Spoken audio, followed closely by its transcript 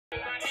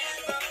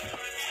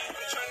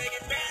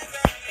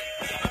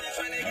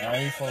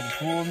these folks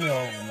pulled me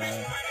over,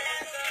 man.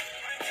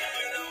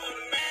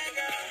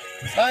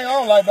 The thing I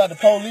don't like about the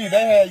police,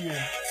 they had you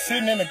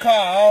sitting in the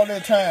car all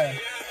that time.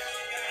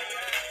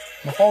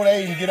 Before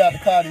they even get out the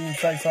car, they even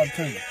say something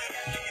to you.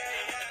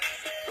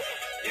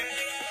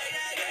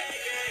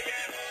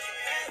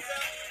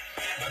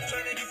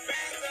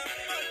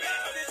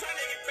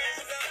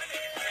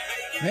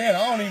 Man,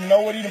 I don't even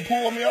know what he done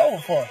pulled me over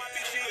for.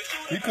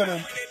 He could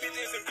have...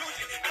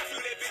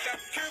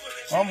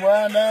 I'm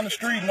riding down the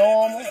street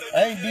normal.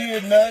 Ain't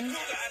did nothing.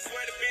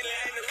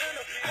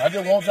 I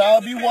just want y'all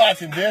to be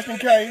watching just in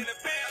case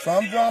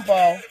some jump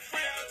off.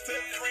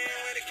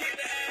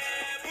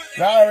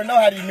 Y'all already know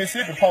how these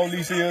Mississippi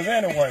police is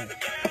anyway.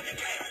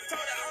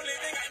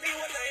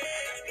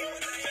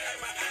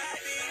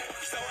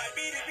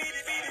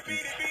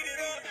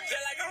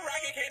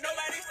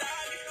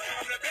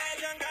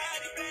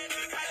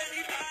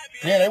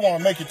 Yeah, they want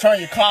to make you turn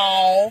your car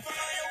off.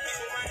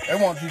 They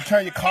want you to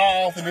turn your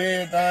car off and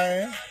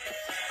everything.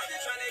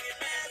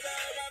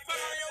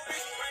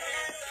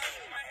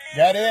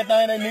 Got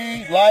everything they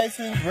need,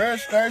 license,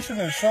 registration,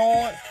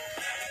 insurance.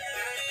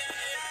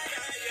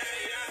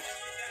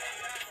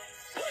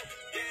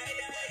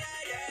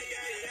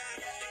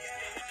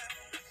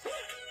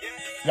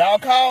 Y'all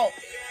call.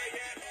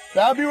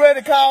 Y'all be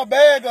ready to call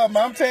bag up,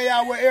 man. I'm telling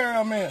y'all what area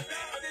I'm in.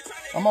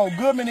 I'm on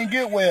Goodman and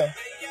Getwell.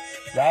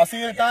 Y'all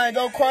see anything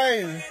go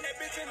crazy?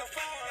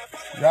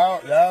 Y'all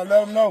let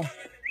them know.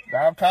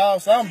 Y'all call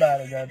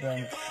somebody, goddamn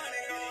it.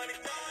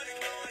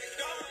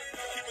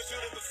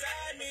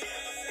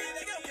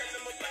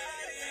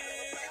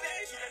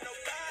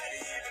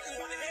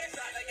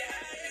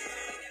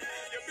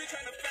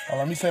 Oh,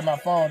 let me set my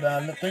phone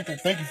down. Think you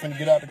finna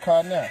get out the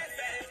car now.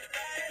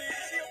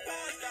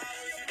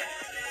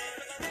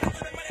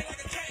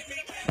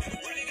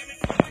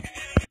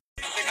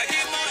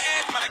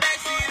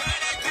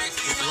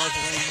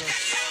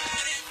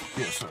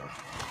 Yes, sir.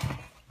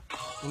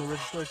 Any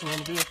registration on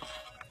the vehicle?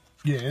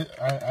 Yeah,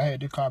 I had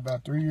this car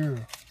about 3 years.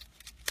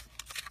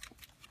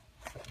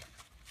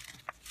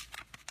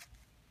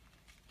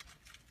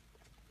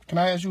 Can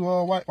I ask you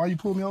why you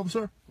pulled me over,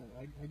 sir?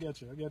 I got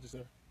you,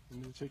 sir. I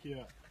need to check you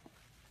out.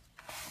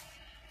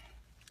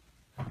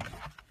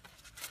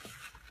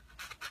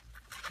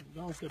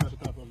 Don't step out the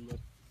car for me,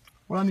 buddy.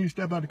 What I need to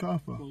step out the car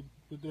for?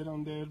 Put that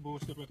on the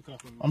dashboard, step out the car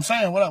for me. I'm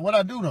saying, what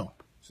I do though?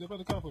 Step out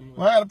the car for me.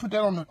 Well, I gotta put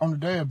that on the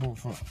dashboard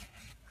for.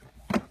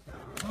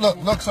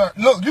 Look, sir.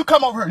 Look, you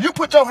come over here. You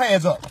put your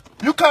hands up.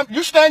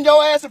 You stand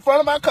your ass in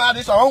front of my car.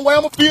 This is the only way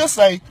I'm gonna feel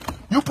safe.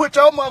 You put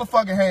your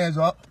motherfucking hands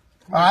up.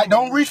 All right,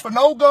 don't reach for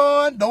no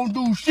gun. Don't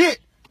do shit.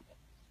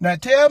 Now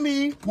tell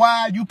me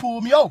why you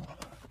pulled me over.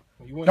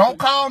 Don't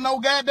call no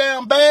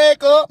goddamn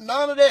bag up.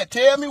 None of that.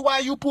 Tell me why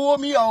you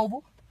pulled me over.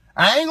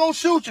 I ain't gonna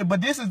shoot you,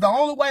 but this is the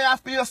only way I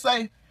feel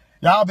safe.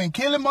 Y'all been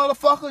killing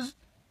motherfuckers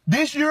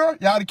this year.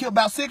 Y'all done killed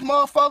about 6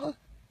 motherfuckers.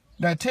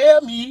 Now tell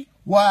me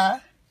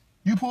why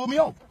you pulled me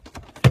over.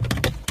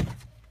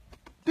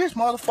 This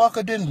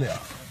motherfucker didn't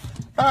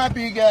live. I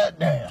be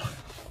goddamn.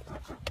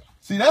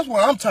 See, that's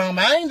what I'm talking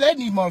about. I ain't letting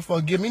these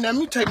motherfuckers get me. Now, let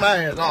me take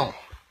my ass on.